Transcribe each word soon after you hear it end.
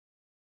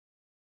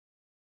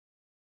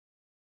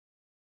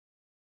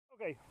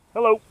Okay,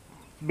 hello,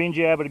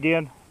 Benji Abbott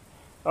again.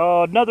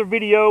 Another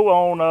video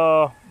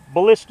on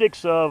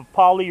ballistics of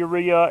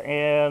polyurea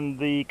and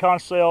the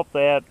concept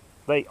that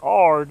they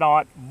are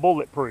not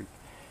bulletproof.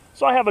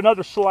 So I have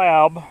another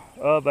slab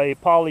of a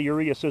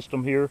polyurea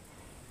system here,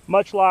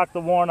 much like the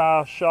one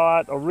I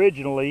shot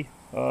originally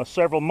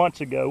several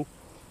months ago,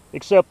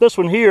 except this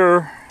one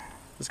here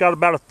has got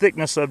about a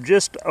thickness of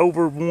just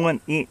over 1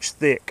 inch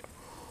thick.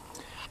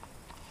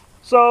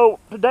 So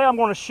today I'm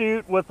going to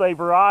shoot with a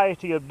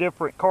variety of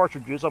different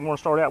cartridges. I'm going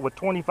to start out with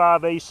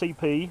 25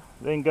 ACP,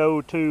 then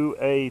go to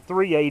a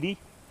 380,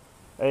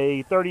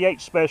 a 38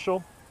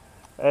 special,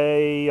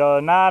 a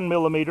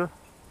 9mm,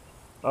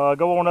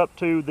 go on up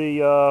to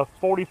the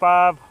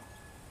 45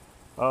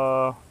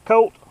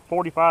 Colt,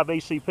 45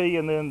 ACP,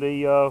 and then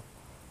the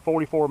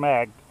 44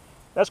 mag.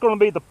 That's going to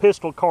be the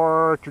pistol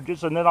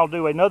cartridges, and then I'll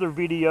do another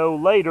video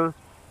later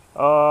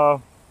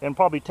and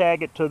probably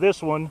tag it to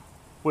this one,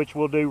 which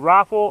will do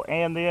rifle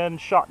and then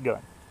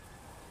shotgun.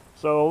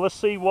 So let's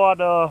see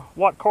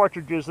what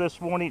cartridges this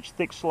 1 inch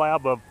thick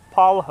slab of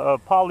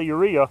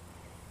polyurea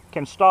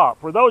can stop.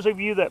 For those of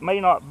you that may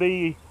not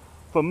be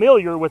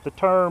familiar with the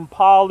term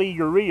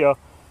polyurea,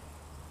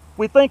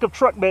 we think of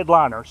truck bed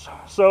liners.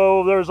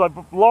 So there's a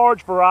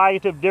large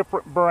variety of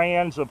different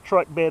brands of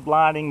truck bed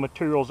lining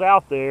materials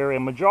out there,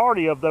 and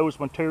majority of those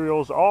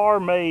materials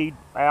are made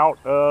out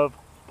of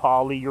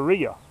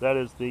polyurea. That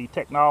is the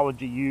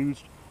technology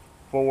used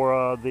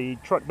for the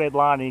truck bed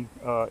lining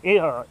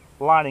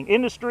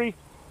industry,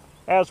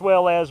 as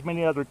well as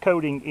many other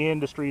coating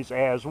industries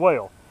as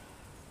well.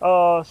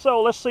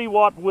 So let's see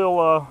what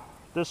will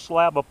this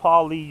slab of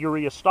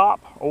polyurea stop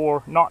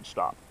or not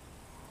stop.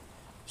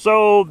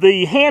 So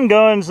the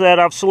handguns that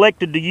I've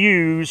selected to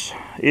use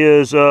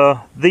is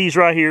these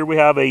right here. We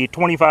have a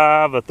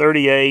 25, a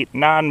 38,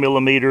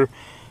 9mm.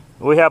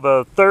 We have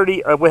a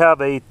 30. We have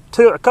a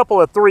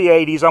couple of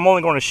 380s. I'm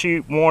only going to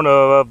shoot one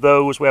of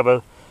those. We have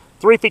a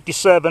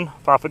 357,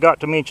 if I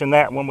forgot to mention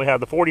that one. We have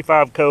the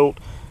 45 Colt,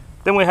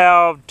 then we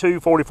have two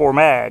 44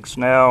 mags.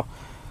 Now,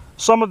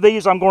 some of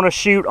these I'm going to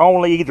shoot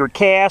only either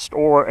cast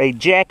or a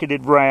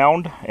jacketed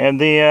round,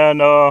 and then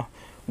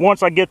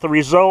once I get the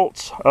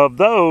results of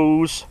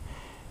those,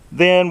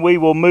 then we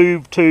will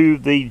move to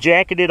the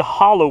jacketed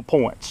hollow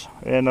points.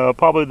 And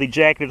probably the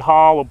jacketed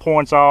hollow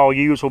points I'll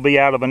use will be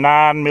out of a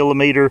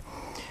 9mm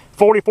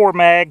 44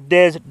 mag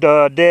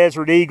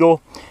Desert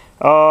Eagle,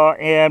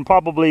 and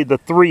probably the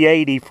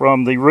 380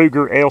 from the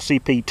Ruger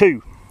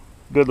LCP2.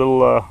 Good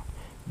little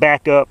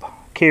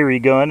backup carry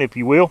gun, if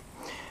you will.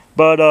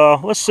 But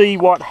let's see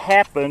what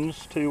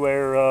happens to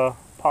our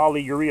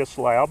polyurea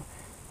slab.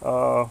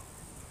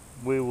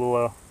 We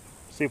will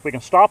see if we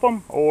can stop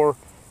them or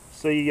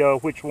see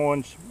which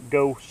ones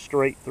go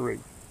straight through.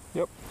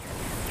 Yep.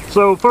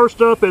 So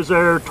first up is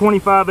our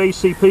 25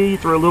 ACP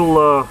through a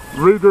little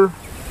Ruger.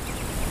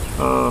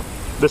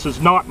 This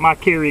is not my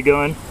carry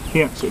gun,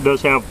 hence it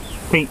does have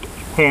pink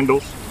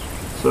handles.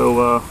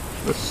 So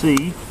let's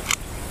see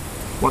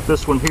what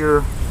this one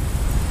here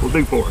will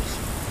do for us.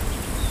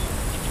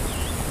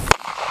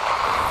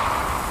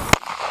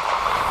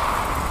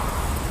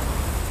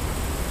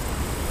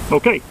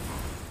 Okay,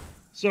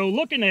 so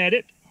looking at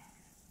it,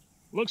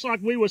 looks like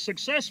we were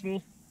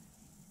successful,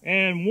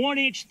 and 1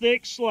 inch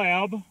thick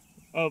slab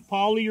of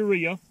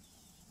polyurea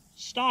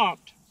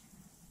stopped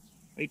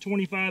a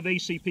 25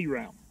 ACP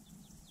round.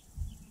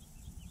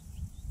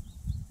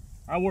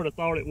 I would have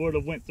thought it would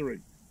have went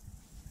through.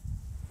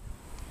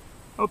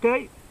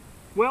 Okay,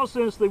 well,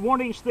 since the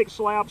 1 inch thick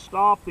slab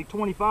stopped the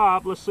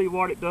 25, let's see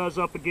what it does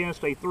up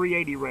against a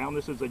 380 round.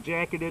 This is a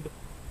jacketed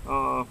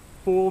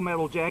full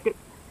metal jacket,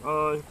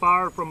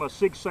 fired from a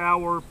Sig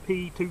Sauer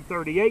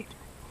P238,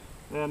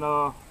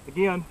 and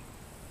again,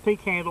 pink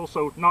handle,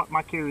 so not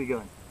my carry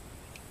gun.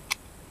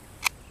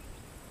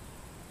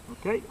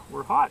 Okay,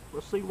 we're hot.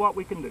 Let's see what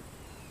we can do.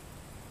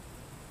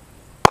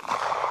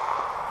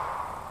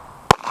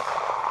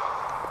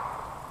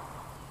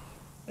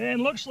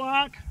 And looks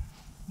like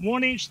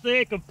 1 inch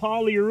thick of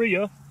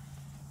polyurea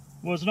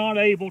was not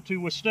able to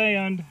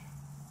withstand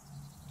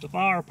the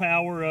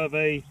firepower of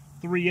a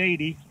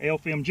 380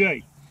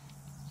 LFMJ.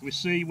 We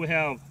see we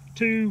have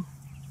two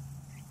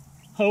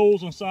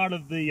holes inside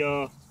of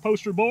the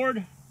poster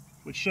board,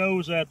 which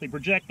shows that the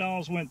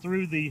projectiles went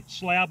through the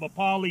slab of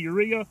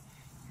polyurea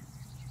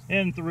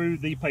and through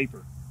the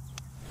paper.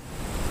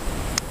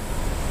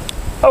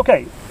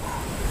 Okay,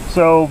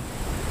 so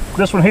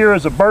this one here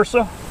is a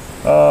Bursa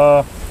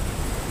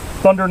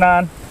Thunder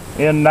 9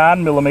 in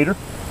 9mm,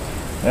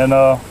 and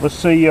let's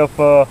see if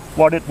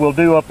what it will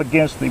do up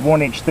against the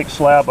 1 inch thick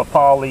slab of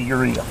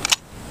polyurea.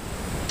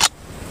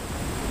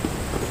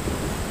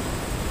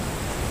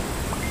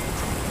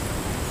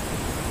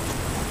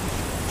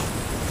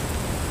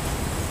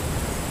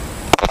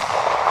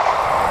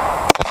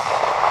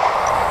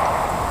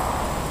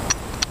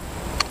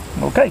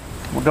 Okay,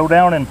 we'll go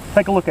down and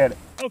take a look at it.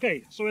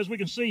 Okay, so as we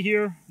can see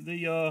here,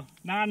 the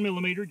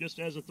 9mm, just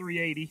as a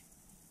 380,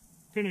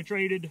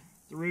 penetrated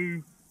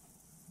through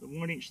the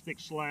 1 inch thick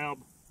slab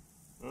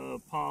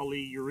of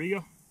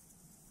polyurea.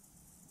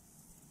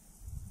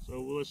 So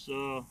let's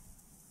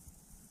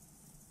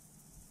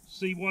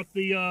see what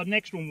the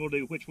next one will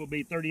do, which will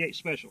be 38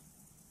 Special.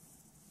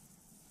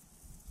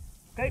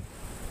 Okay,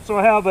 so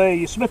I have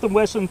a Smith &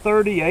 Wesson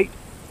 38.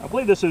 I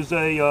believe this is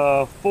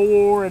a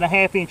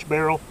 4.5-inch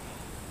barrel.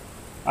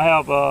 I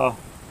have don't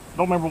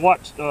remember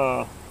what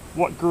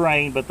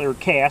grain, but they're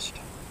cast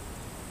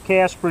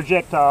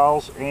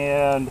projectiles.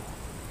 And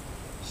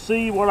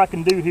see what I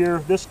can do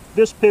here. This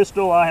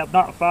pistol I have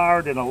not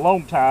fired in a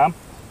long time,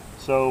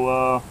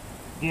 so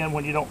again,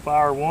 when you don't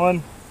fire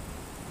one,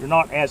 you're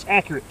not as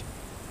accurate.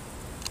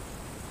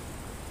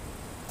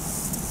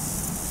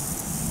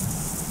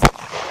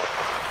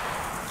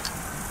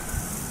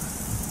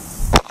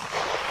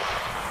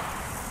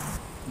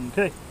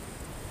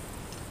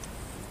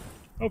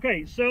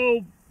 Okay,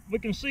 so we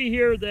can see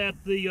here that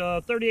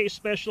the 38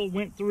 Special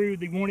went through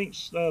the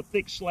 1-inch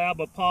thick slab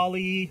of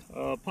polyurea.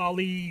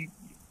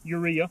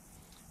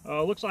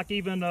 Looks like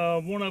even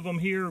one of them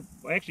here,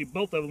 actually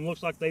both of them,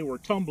 looks like they were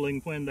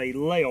tumbling when they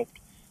left.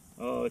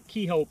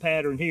 Keyhole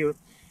pattern here.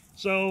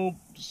 So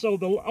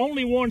the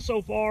only one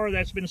so far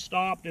that's been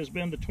stopped has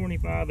been the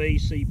 25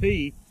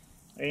 ACP,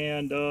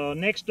 and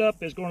next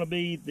up is going to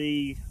be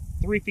the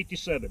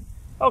 357.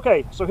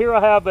 Okay, so here I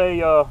have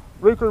a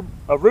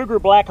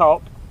Ruger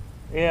Blackhawk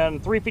in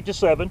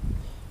 357,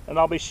 and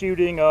I'll be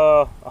shooting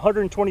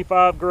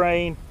 125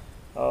 grain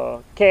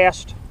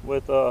cast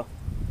with a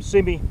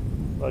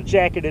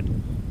semi-jacketed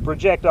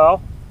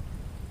projectile.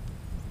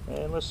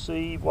 And let's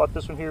see what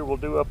this one here will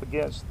do up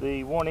against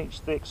the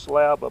 1-inch thick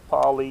slab of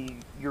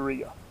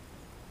polyurea.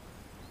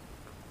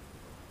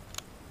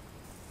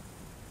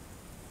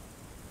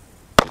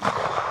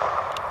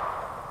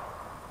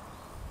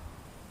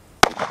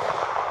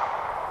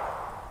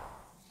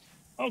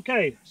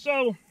 Okay,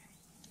 so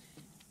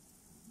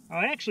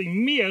I actually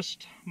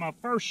missed my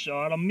first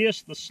shot. I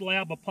missed the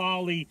slab of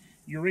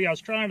polyurea. I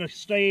was trying to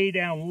stay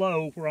down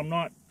low where I'm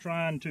not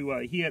trying to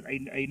hit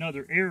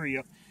another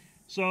area.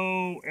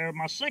 So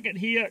my second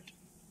hit,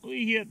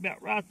 we hit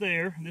about right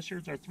there. This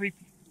here's our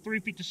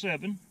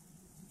 357.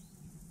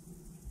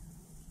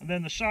 And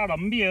then the shot I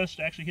missed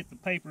actually hit the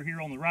paper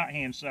here on the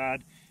right-hand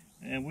side,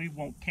 and we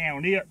won't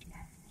count it.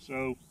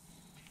 So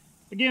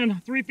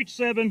again,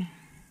 357.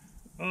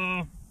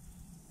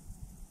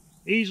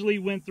 Easily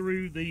went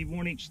through the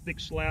 1-inch thick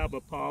slab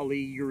of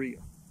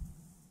polyurea.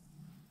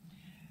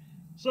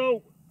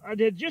 So I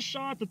did just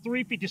shot the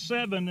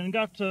 357 and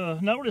got to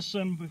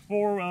noticing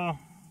before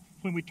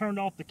when we turned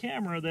off the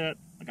camera that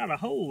I got a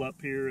hole up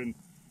here, and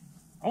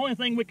the only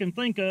thing we can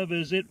think of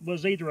is it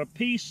was either a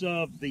piece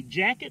of the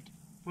jacket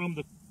from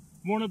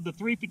one of the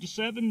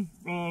 357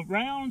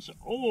 rounds,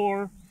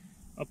 or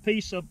a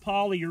piece of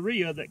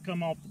polyurea that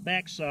come off the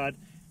backside,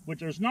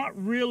 which there's not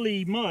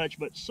really much,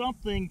 but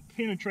something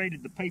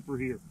penetrated the paper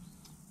here.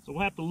 So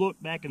we'll have to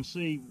look back and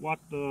see what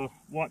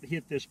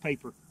hit this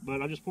paper.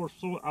 But I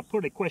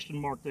put a question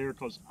mark there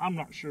because I'm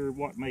not sure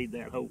what made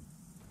that hole.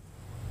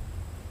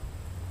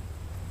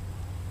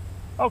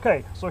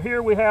 Okay, so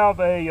here we have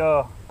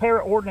a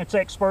Parrott Ordnance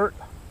Expert,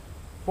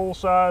 full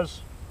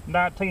size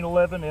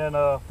 1911 in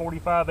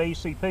 45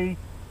 ACP.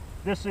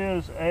 This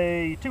is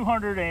a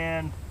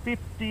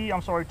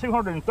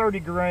 230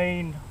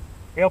 grain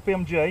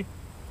LPMJ.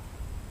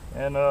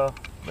 And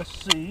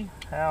let's see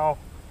how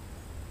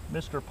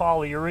Mr.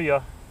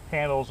 Polyurea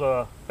handles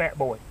a Fat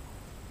Boy.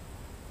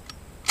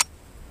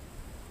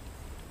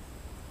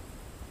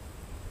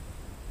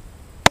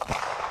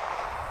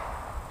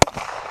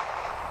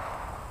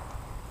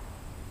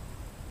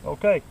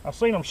 Okay, I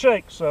seen him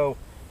shake, so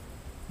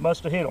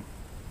must have hit him.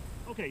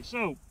 Okay,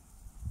 so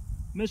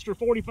Mr.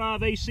 45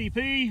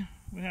 ACP,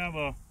 we have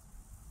a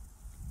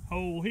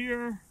hole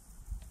here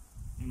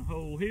and a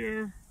hole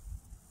here.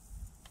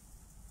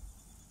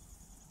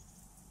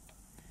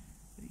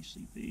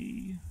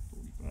 ACP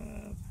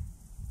 45.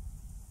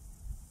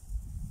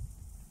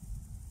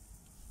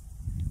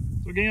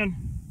 So again,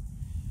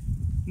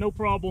 no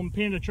problem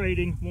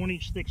penetrating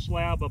 1-inch thick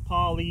slab of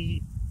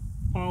polyurea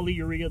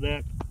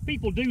that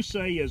people do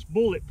say is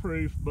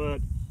bulletproof, but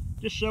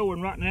just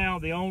showing right now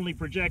the only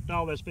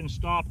projectile that's been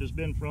stopped has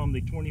been from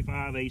the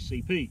 25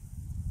 ACP.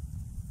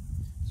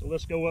 So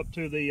let's go up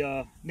to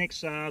the next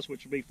size,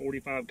 which will be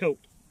 45 Colt.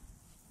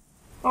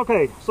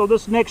 Okay, so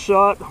this next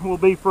shot will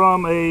be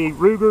from a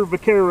Ruger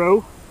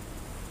Vaquero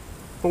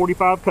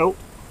 45 Colt,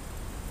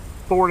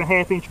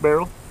 4.5-inch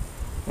barrel,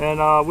 and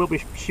we'll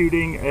be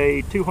shooting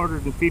a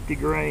 250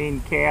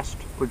 grain cast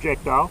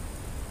projectile.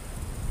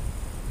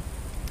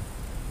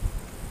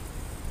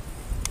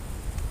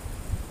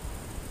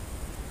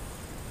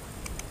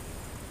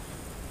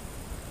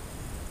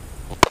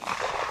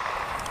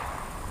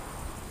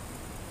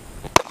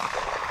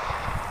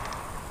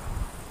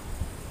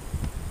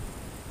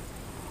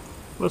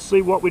 Let's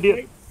see what we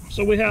did.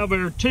 So we have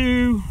our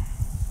two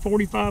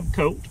 45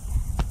 Colt.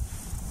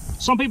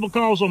 Some people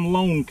call them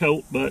lone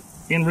Colt, but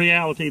in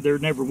reality there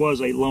never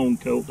was a lone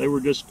Colt. They were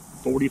just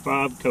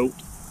 45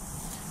 Colt.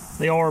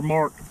 They are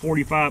marked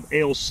 45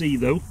 LC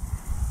though.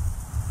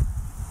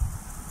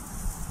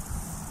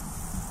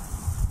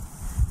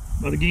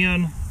 But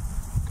again,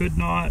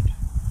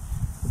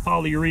 the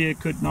polyurea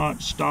could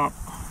not stop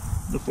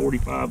the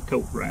 45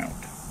 coat round.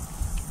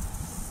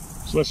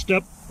 So let's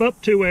step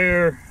up to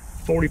our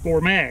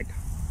 44 mag.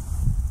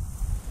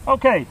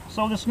 Okay,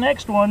 so this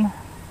next one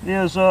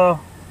is a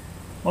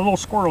little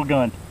Squirrel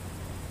Gun.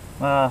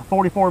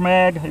 44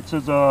 mag, it's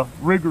a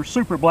Ruger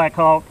Super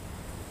Blackhawk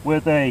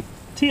with a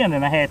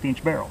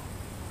 10.5-inch barrel.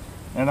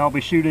 And I'll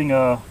be shooting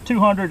a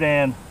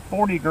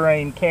 240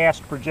 grain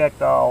cast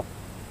projectile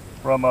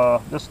from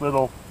this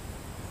little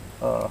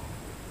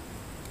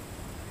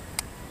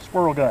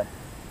Squirrel Gun.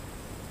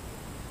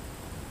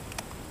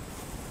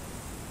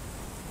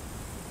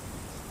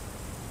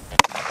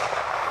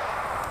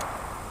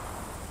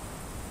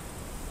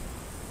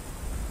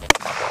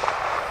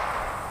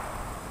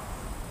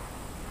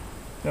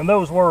 And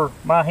those were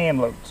my hand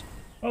loads.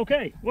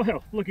 Okay,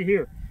 well, looky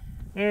here.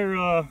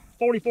 Their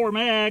 44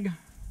 mag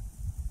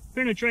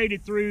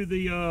penetrated through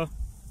the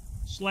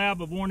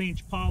slab of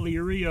 1-inch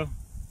polyurea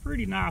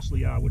pretty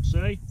nicely, I would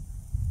say.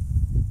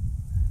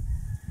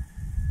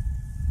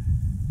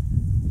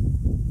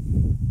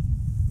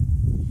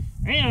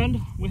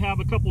 And we have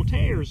a couple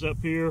tears up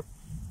here,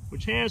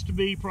 which has to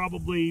be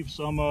probably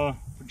some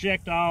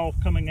projectile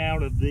coming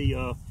out of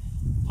the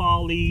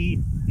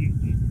polyurea.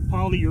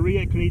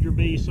 It could either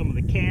be some of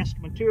the cast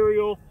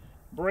material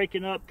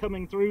breaking up,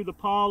 coming through the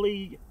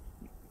polyurea,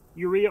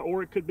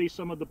 or it could be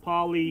some of the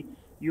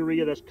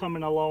polyurea that's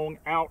coming along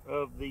out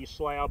of the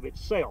slab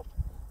itself.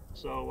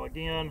 So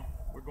again,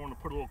 we're going to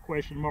put a little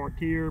question mark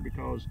here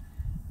because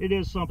it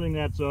is something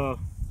that's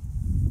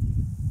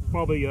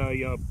probably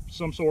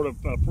some sort of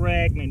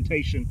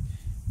fragmentation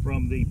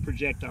from the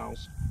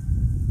projectiles.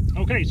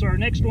 Okay, so our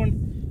next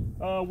one,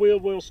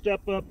 we'll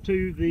step up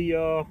to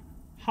the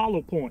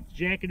hollow points,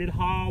 jacketed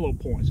hollow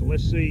points. So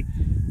let's see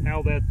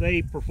how that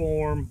they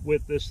perform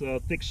with this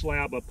thick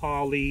slab of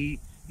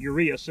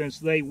polyurea, since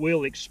they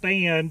will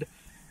expand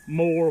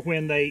more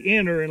when they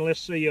enter, and let's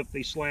see if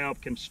the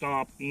slab can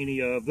stop any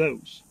of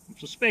those. I'm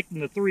suspecting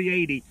the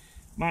 380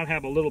 might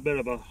have a little bit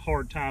of a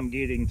hard time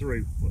getting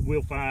through, but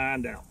we'll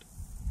find out.